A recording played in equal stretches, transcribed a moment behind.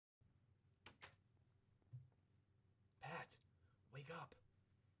wake up.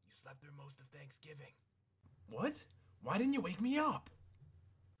 You slept through most of Thanksgiving. What? Why didn't you wake me up?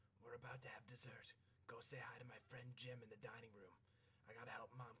 We're about to have dessert. Go say hi to my friend Jim in the dining room. I gotta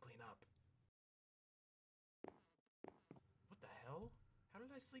help Mom clean up. What the hell? How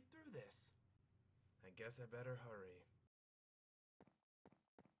did I sleep through this? I guess I better hurry.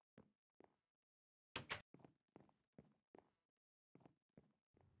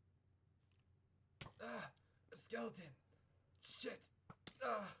 A skeleton! Shit!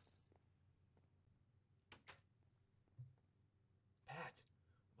 Pat,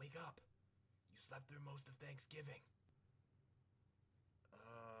 wake up. You slept through most of Thanksgiving.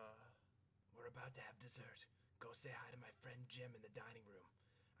 We're about to have dessert. Go say hi to my friend Jim in the dining room.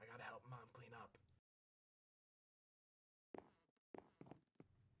 I gotta help Mom clean up.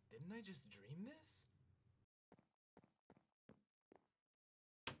 Didn't I just dream this?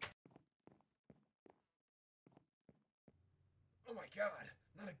 Oh my god,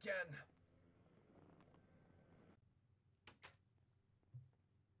 not again!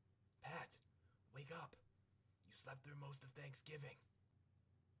 Pat, wake up. You slept through most of Thanksgiving.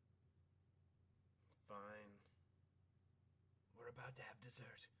 Fine. We're about to have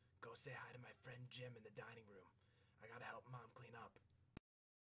dessert. Go say hi to my friend Jim in the dining room. I gotta help Mom clean up.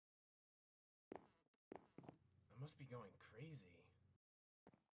 I must be going crazy.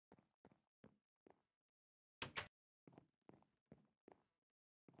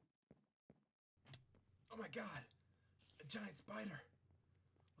 Oh my god! A giant spider!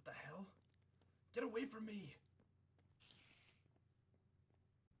 What the hell? Get away from me!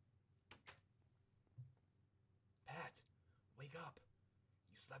 Pat, wake up.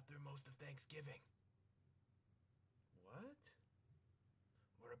 You slept through most of Thanksgiving. What?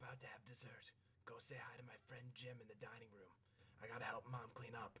 We're about to have dessert. Go say hi to my friend Jim in the dining room. I gotta help Mom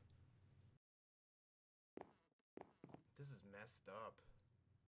clean up. This is messed up.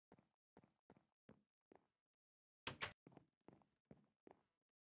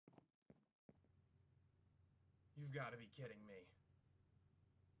 You've got to be kidding me.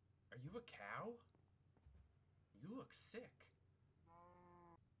 Are you a cow? You look sick.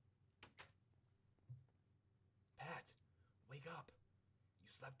 Pat, wake up. You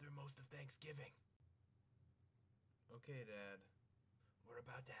slept through most of Thanksgiving. Okay, Dad. We're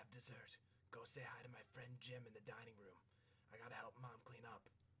about to have dessert. Go say hi to my friend Jim in the dining room. I gotta help Mom clean up.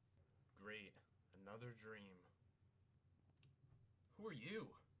 Great. Another dream. Who are you?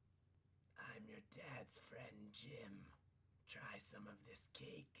 I'm your dad's friend, Jim. Try some of this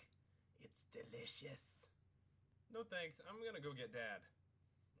cake. It's delicious. No thanks, I'm gonna go get Dad.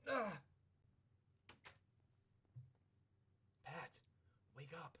 Pat,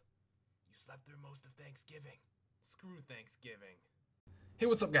 wake up. You slept through most of Thanksgiving. Screw Thanksgiving. Hey,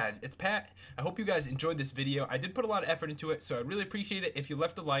 what's up guys? It's Pat. I hope you guys enjoyed this video. I did put a lot of effort into it, so I'd really appreciate it if you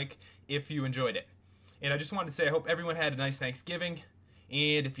left a like if you enjoyed it. And I just wanted to say I hope everyone had a nice Thanksgiving.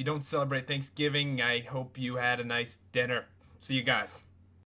 And if you don't celebrate Thanksgiving, I hope you had a nice dinner. See you guys.